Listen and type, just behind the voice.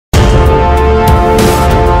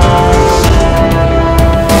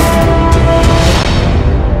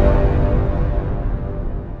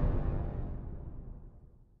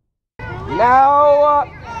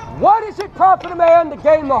profit a man to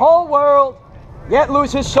gain the whole world, yet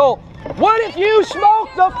lose his soul? What if you smoke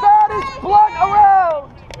the fattest blunt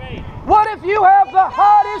around? What if you have the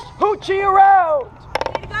hottest hoochie around?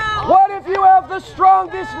 What if you have the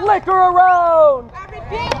strongest liquor around,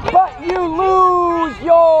 but you lose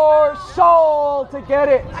your soul to get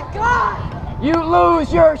it? You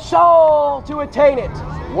lose your soul to attain it.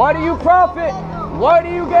 What do you profit? What do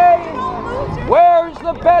you gain? Where's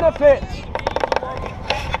the benefit?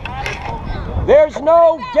 There's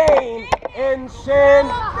no gain in sin.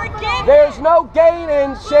 There's no gain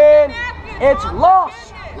in sin. It's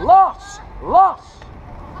loss, loss, loss.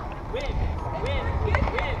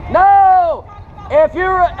 No! If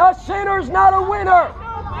you're a sinner's not a winner.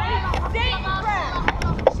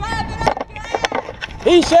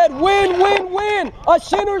 He said win, win, win. A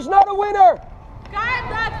sinner's not a winner.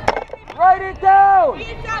 Write it down.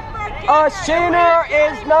 A sinner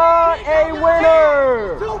is not a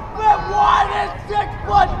winner. 2'1" and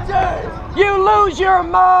 6'2". You lose your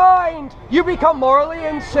mind. You become morally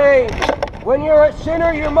insane. When you're a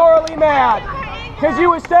sinner, you're morally mad. Because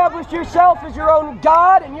you established yourself as your own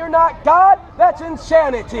God and you're not God. That's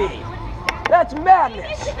insanity. That's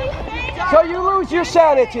madness. So you lose your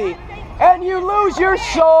sanity and you lose your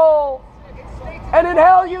soul. And in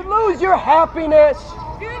hell you lose your happiness.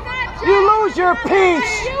 You lose your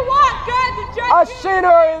peace. A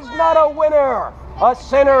sinner is not a winner. A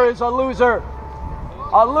sinner is a loser.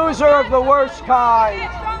 A loser of the worst kind.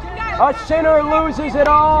 A sinner loses it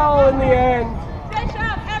all in the end.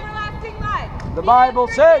 The Bible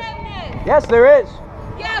says, yes, there is.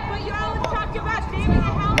 Yeah, but you're always talking about saving and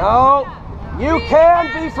helping. No, you can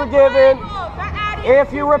be forgiven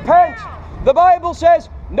if you repent. The Bible says,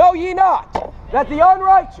 know ye not that the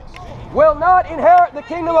unrighteous will not inherit the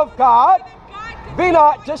kingdom of God? Be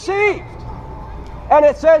not deceived. And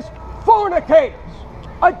it says, fornicators,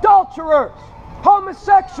 adulterers,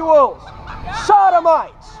 homosexuals,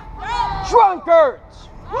 sodomites, drunkards,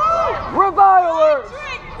 revilers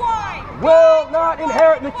will not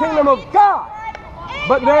inherit the kingdom of God.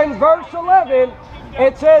 But then verse 11,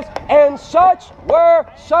 it says, and such were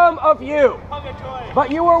some of you.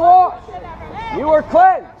 But you were washed, you were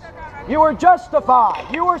cleansed, you were justified,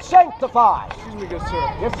 you were sanctified. Excuse me, good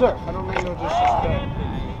sir. Yes, sir. I don't mean no disrespect.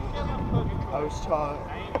 I was taught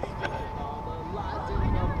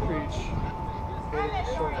preach in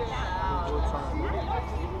service full time.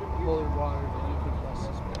 Holy water that you can bless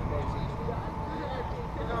this place.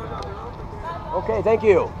 Okay, thank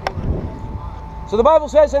you. So the Bible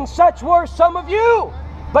says, and such were some of you,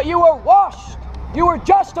 but you were washed, you were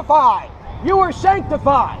justified, you were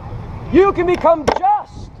sanctified. You can become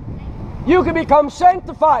just. You can become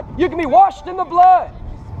sanctified. You can be washed in the blood.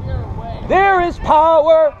 There is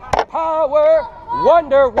power, power,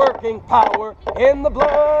 wonder-working power in the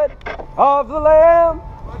blood of the Lamb.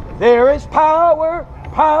 There is power,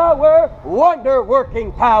 power,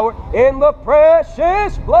 wonder-working power in the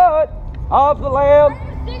precious blood of the Lamb.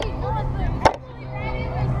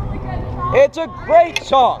 It's a great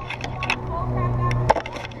song.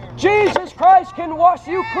 Jesus Christ can wash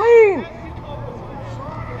you clean.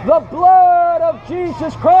 The blood of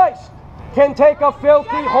Jesus Christ can take a filthy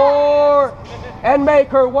whore and make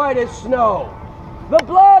her white as snow. The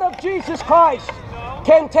blood of Jesus Christ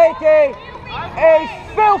can take a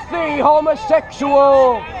filthy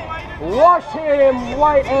homosexual, wash him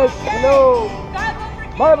white as snow.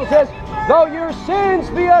 The Bible says, though your sins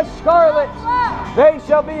be as scarlet, they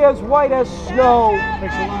shall be as white as snow.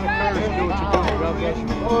 Takes a lot of courage to do what you're doing. God bless you.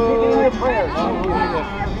 Keep it in your prayers.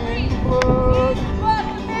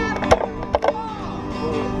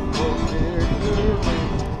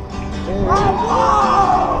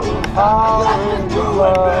 Power in the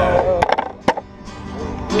blood.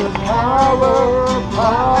 Power,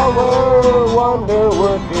 power,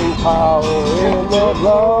 wonder-working power in the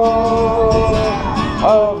blood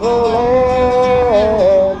of the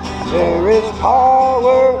Lamb. There is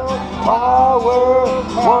power, power,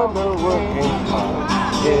 wonder-working power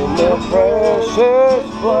in the precious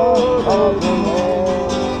blood of the Lamb.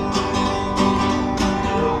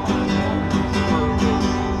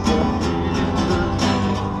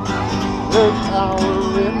 There's power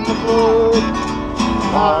in the blood,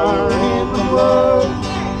 power in the blood.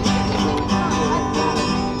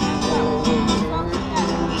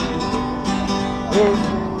 There's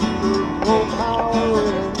no power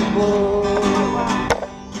in the blood.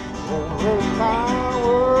 There's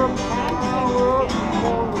power, power,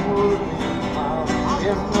 wonder-working power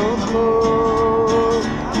in the blood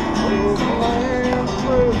of the Lamb.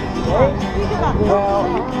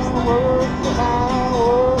 Power, power, power.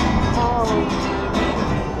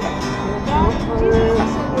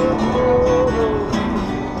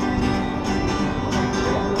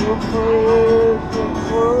 You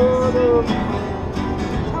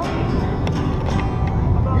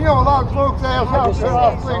know, a lot of folks ask how just could sang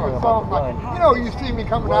I that sing song a about song the like, blind. you know, you see me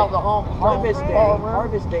coming out of the home. Harvest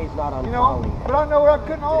Day is not on You know, plowing. but I know I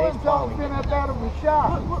couldn't all Today's them fellas plowing. been at that of a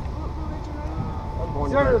shot. I'm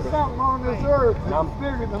born There is again. something on this earth And that's I'm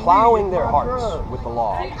bigger than plowing me, their my hearts drugs. with the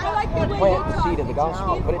law. I like the way Plant you the seed of the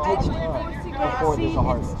gospel, but it takes time before there's a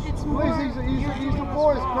harvest. It's At more. least he's a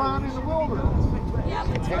voice crying in the wilderness. Yeah,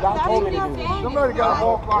 but God told me to do this. Somebody got to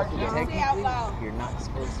walk like that. say out loud. You're not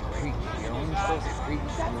supposed to preach. You're only supposed to preach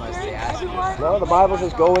unless they ask you. No, the Bible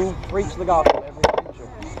says go and preach the gospel to every creature.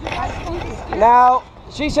 Now,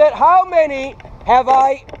 she said, how many have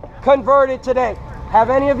I converted today? Have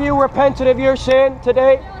any of you repented of your sin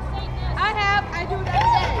today? I have. I do it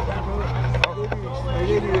every day. I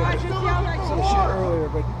gave you some shit earlier,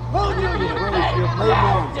 but you're brave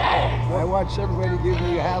man. I watched everybody give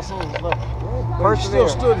me hassles, but you still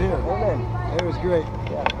stood here. Amen. It was great.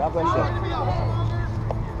 Yeah, God bless you.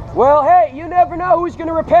 Well, hey, you never know who's going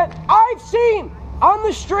to repent. I've seen on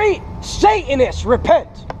the street Satanists repent.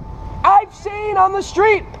 I've seen on the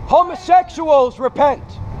street homosexuals repent.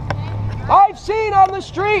 I've seen on the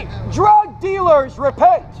street drug dealers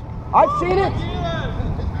repent. I've seen it.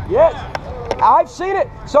 Yes, I've seen it.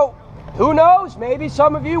 So, who knows? Maybe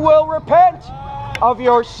some of you will repent of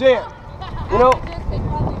your sin. You know,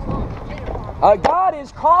 God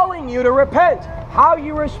is calling you to repent. How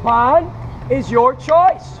you respond is your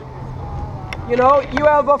choice. You know, you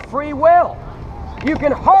have a free will. You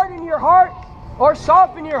can harden your heart or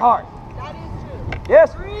soften your heart.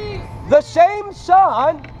 Yes, the same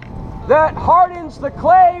sun that hardens the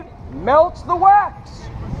clay melts the wax.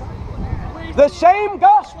 The same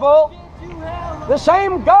gospel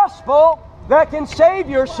that can save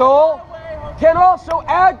your soul can also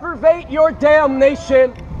aggravate your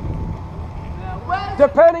damnation,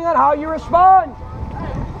 depending on how you respond.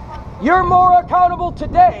 You're more accountable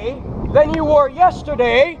today than you were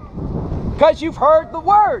yesterday because you've heard the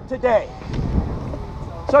word today.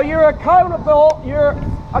 So you're accountable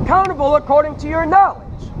according to your knowledge.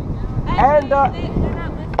 And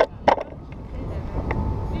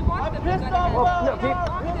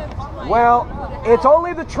well, it's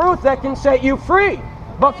only the truth that can set you free.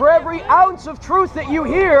 But for every ounce of truth that you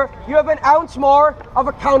hear, you have an ounce more of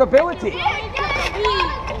accountability.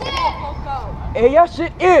 Yes,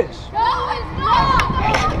 it is.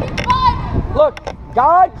 Look,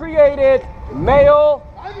 God created male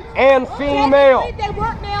and female. They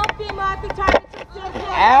weren't male, female at the time.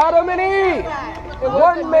 Adam and Eve.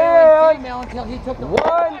 One man,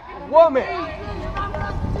 one woman.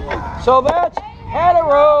 So that's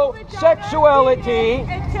heterosexuality,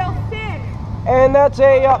 Until sin. and that's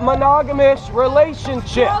a monogamous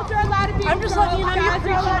relationship. I'm just letting you know you're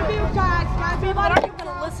preaching. But aren't you going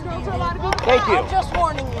to listen to you? Thank you. I'm just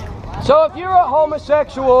warning you. So if you're a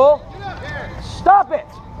homosexual, stop it.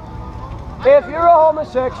 If you're a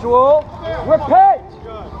homosexual, repent.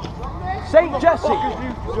 Saint Jesse.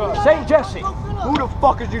 Saint Jesse. Who the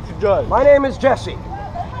fuck is you to judge? My name is Jesse.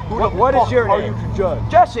 What is your Are name? you to judge?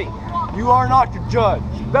 Jesse. You are not to judge.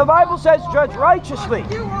 The Bible says judge righteously.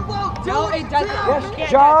 No, it doesn't. Yes,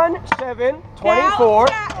 John 7:24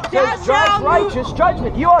 says judge righteous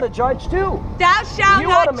judgment. You ought to judge too. Thou shalt You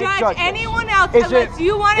ought to not make judge judgments. anyone else Is unless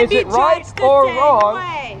you want to is be it right judged the or same wrong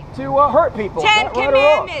way. to hurt people? Is Ten that right or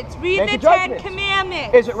wrong? Commandments. Read Make the a 10 judgment.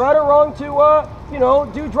 Commandments. Is it right or wrong to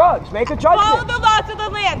do drugs? Make a Follow judgment. the laws of the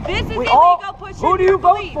land. This is We illegal. all, Push who do your you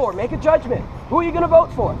vote beliefs. for? Make a judgment. Who are you going to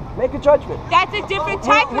vote for? Make a judgment. That's a different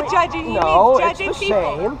type of judging. He No, means it's judging the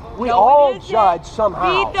people. same. We No, all it isn't. judge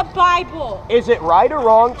somehow. Read the Bible. Is it right or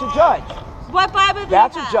wrong to judge? What Bible do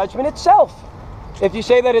That's you a have? judgment itself. If you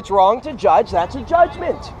say that it's wrong to judge, that's a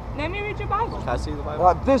judgment. Let me read your Bible. Can I see the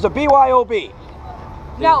Bible? There's a BYOB.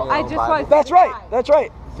 No, I just want to That's right. That's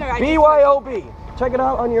right. Sir, I just BYOB. Check it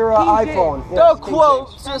out on your iPhone. The Yes,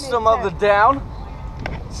 quote system of the down.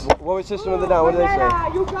 What was System of the Down? What did they say?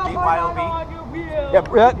 BYOB. Yeah,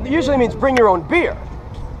 that usually means bring your own beer.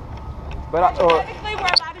 But Technically, we're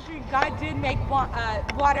allowed to drink. God did make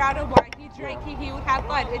water out of wine. He drank. He would have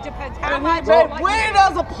blood. It depends how much. Made weed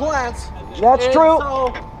as a plant. that's And true.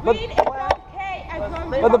 so- But, Weed is okay as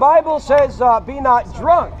long as but the Bible says, "Be not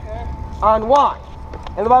drunk on wine."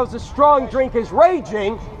 And the Bible says, "Strong drink is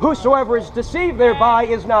raging. Whosoever is deceived thereby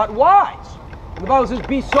is not wise." And the Bible says,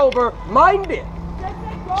 "Be sober-minded."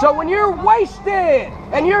 So when you're wasted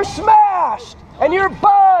and you're smashed and you're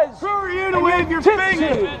buzzed, Who are you to and wave you're your tipsy,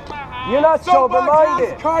 finger? you're not Soapbox,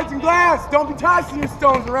 sober-minded. cards and glass. Don't be tossing your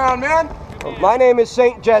stones around, man. My name is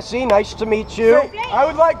Saint Jesse. Nice to meet you. I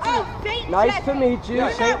would like to. Nice to meet you.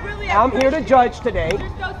 You're Saint, not really a I'm here to Christian. judge today.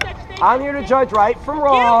 There's no such thing. I'm here to judge right from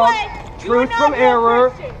wrong, truth You're from not error,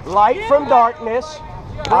 a Christian. light Get from away. darkness.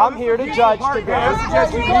 I'm here to judge today.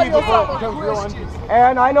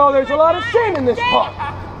 And I know there's a lot of sin in this park.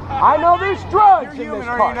 I know there's drugs You're in this human,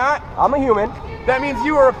 are park. you not? I'm a human. That means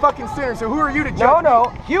you are a fucking sinner. So who are you to judge? No.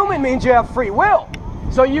 Human means you have free will.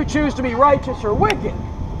 So you choose to be righteous or wicked.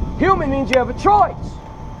 Human means you have a choice.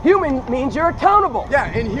 Human means you're accountable. Yeah,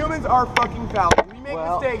 and humans are fucking fallible. We make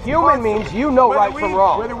mistakes. Human constantly. means you know right from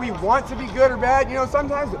wrong. Whether we want to be good or bad, you know,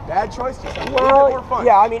 sometimes a bad choice just has a little bit Well, more fun.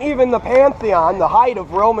 yeah, I mean, even the Pantheon, the height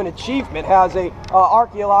of Roman achievement, has a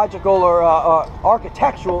archaeological or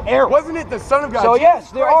architectural error. Wasn't it the Son of God? So Jesus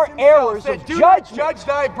yes, there Christ are himself errors said, of "Do not judgment." judge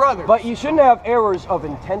thy brother. But you shouldn't have errors of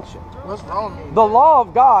intention. What's wrong? The law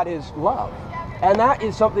of God is love. And that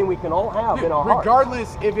is something we can all have in our hearts.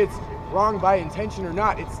 Regardless if it's wrong by intention or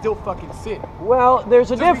not, it's still fucking sin. Well, there's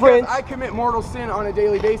a Just difference. because I commit mortal sin on a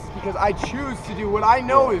daily basis because I choose to do what I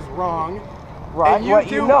know is wrong. Right, and what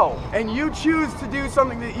you know. And you choose to do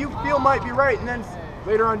something that you feel might be right, and then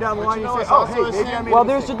later on down the line you you know say, it's oh, also hey, a maybe sin. I made Well, a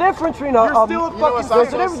there's a mistake. difference between You're still a you know fucking what's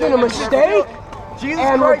there's also a difference sin between a is mistake Jesus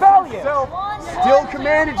and Christ rebellion. himself still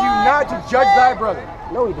commanded you not to judge thy brother.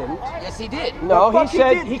 No, he didn't. Yes, he did. No, he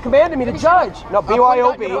said he commanded me to judge. No,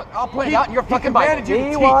 BYOB. I'll point it out in your fucking Bible. commanded you to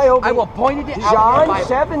teach. BYOB. I will point it out in your John Bible.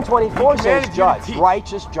 7:24 says commanded you to judge, teach.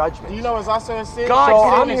 righteous Do judgment. you know it's also a sin? God So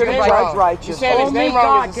said I'm his here to name judge wrong. righteous. You saying his Only name wrong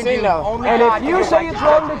God is a can sin do though. And if you say it's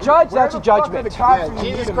wrong to judge, that's a judgment.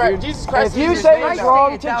 Jesus Christ. Jesus Christ. If you is say his it's name.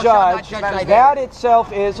 wrong to Thou shalt not judge, judge thy neighbor. that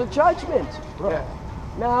itself is a judgment. Yeah.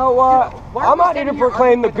 Now, I'm not here to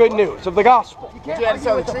proclaim the good news of the gospel. You had to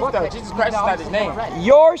tell the truth though. Jesus Christ is not his name.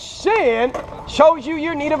 Your sin shows you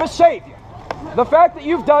your need of a Savior. The fact that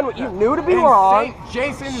you've done what you knew to be And wrong Saint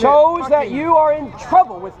Jason shows that fucking- you are in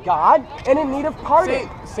trouble with God and in need of pardon.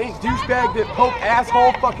 Saint douchebag that Pope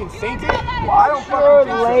asshole fucking sainted. I don't Watch your fucking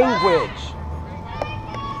think so. language.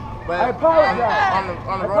 But I apologize. on the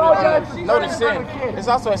I road apologize to for know the saying sin. I'm a kid. It's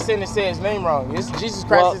also a sin to say his name wrong. It's Jesus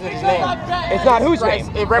Christ Well, isn't his name. It's not whose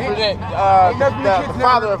Christ, name. it represents the kids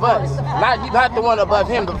Father of us, not the one above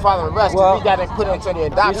him, the Father of us. 'Cause Well, we got to put into the You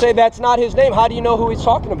adoption. say that's not his name. How do you know who he's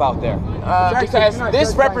talking about there? Because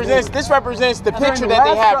this represents the picture that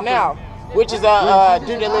they have now, which is a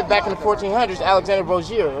dude that lived back in the 1400s, Alexander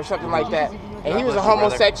Bogier or something like that. And he was a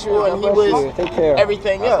homosexual and he was Take care.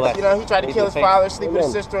 everything else. You know, he tried to kill his father, sleep with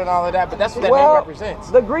his Amen. sister and all of that, but that's what that name Well,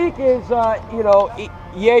 represents. the Greek is,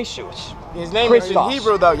 Jesus. His name is in Christos.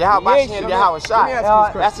 Hebrew though, Yahweh Yeshua. Bashem, Yahweh Let me ask you this Shai.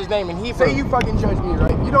 question. That's his name in Hebrew. Say you fucking judge me,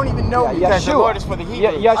 right? You don't even know me. because the Lord is for the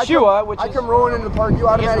Hebrews. Yeshua, which I is... come rolling into the park, you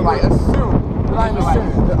automatically Israelite. assume that I'm a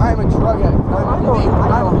sinner, that I'm a drug addict, that I'm a thief,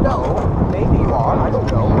 that I'm a felon. Maybe you are. I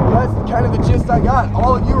don't know. That's kind of the gist I got.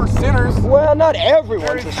 All of you are sinners. Well, not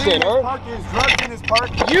everyone's There's a sin in this sinner. park, there's drugs in this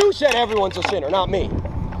park. You said everyone's a sinner, not me.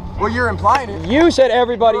 Well, you're implying it. You said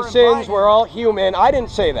everybody You're sins. implying We're all human. I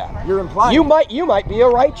didn't say that. You're implying You it. might be a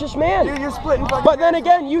righteous man. You're splitting fucking But then hairs.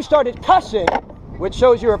 again, you started cussing, which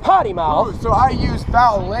shows you're a potty mouth. Ooh, so I use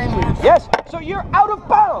foul language. Yes, so you're out of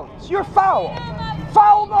bounds. You're foul.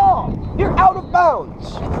 Foul ball. You're out of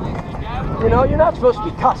bounds. You know, you're not supposed to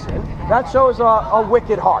be cussing. That shows a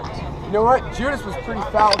wicked heart. You know what? Judas was pretty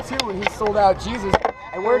foul too when he sold out Jesus.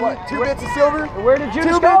 And where what? did- 2 where- bits of silver? Where did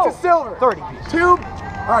Judas Two go? bits of silver. 30 pieces.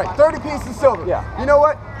 All right, 30 pieces of silver. Yeah. You know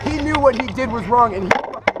what? He knew what he did was wrong, and he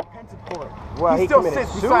fucking repented for it. Well, he committed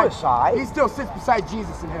suicide. He still sits beside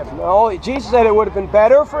Jesus in heaven. No, Jesus said it would have been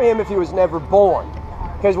better for him if he was never born.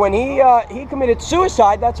 Because when he committed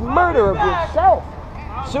suicide, that's murder of yourself.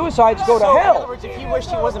 Suicides go to In other hell. words, if you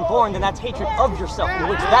wished he wasn't born, then that's hatred of yourself, in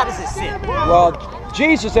which that is a sin. Well,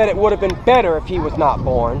 Jesus said it would have been better if he was not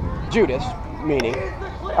born. Judas, meaning.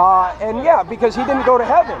 And yeah, because he didn't go to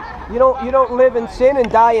heaven. You don't live in sin and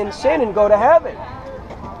die in sin and go to heaven.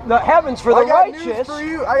 The heaven's for the I got righteous. news for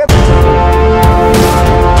you. I got